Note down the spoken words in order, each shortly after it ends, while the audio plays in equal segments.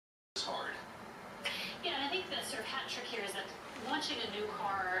hat trick here is that launching a new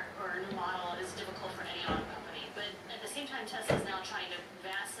car or a new model is difficult for any auto company, but at the same time, Tesla is now trying to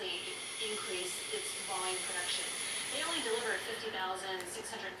vastly increase its volume production. They only delivered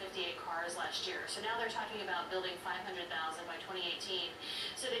 50,658 cars last year, so now they're talking about building 500,000 by 2018.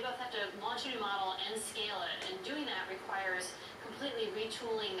 So they both have to launch a new model and scale it, and doing that requires completely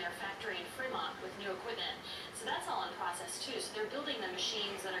retooling their factory in Fremont with new equipment. So that's all in process too. So they're building the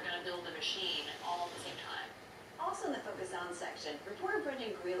machines that are going to build the machine all at the same time. Also in the Focus On section, reporter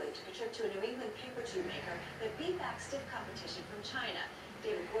Brendan Greeley took a trip to a New England paper tube maker that beat back stiff competition from China.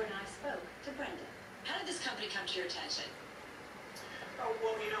 David Gordon and I spoke to Brendan. How did this company come to your attention? Well,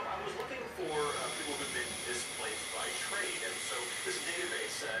 I was looking for people who've been displaced by trade, and so this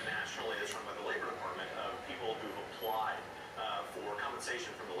database nationally is run by the Labor Department of people who've applied for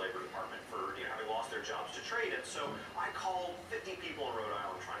compensation from the Labor Department for having lost their jobs to trade. And so I called 50 people in Rhode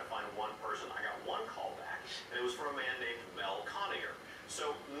Island trying to find one person. I got one call back, and it was from a man named Mel Connier.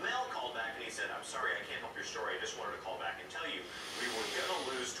 So Mel called back and he said, "I'm sorry, I can't help your story. I just wanted to call back and tell you we were going to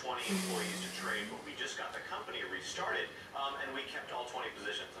lose 20 employees to trade, but we just got the company restarted, and we kept all 20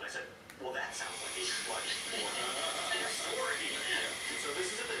 positions." And I said, "Well, that sounds like a bloody story." So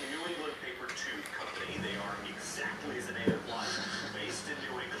this is at the New England Paper Tube Company. They are exactly as the name implies, based in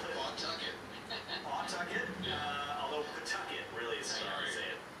New England. Pawtucket. Pawtucket, although Pawtucket really is how you say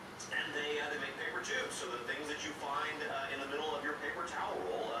it. And they make paper tubes, so the things that you find in the middle of your paper towel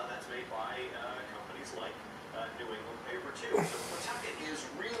roll, that's made by companies like New England Paper Tube. So Pawtucket is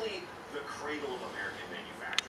really the cradle of American manufacturing.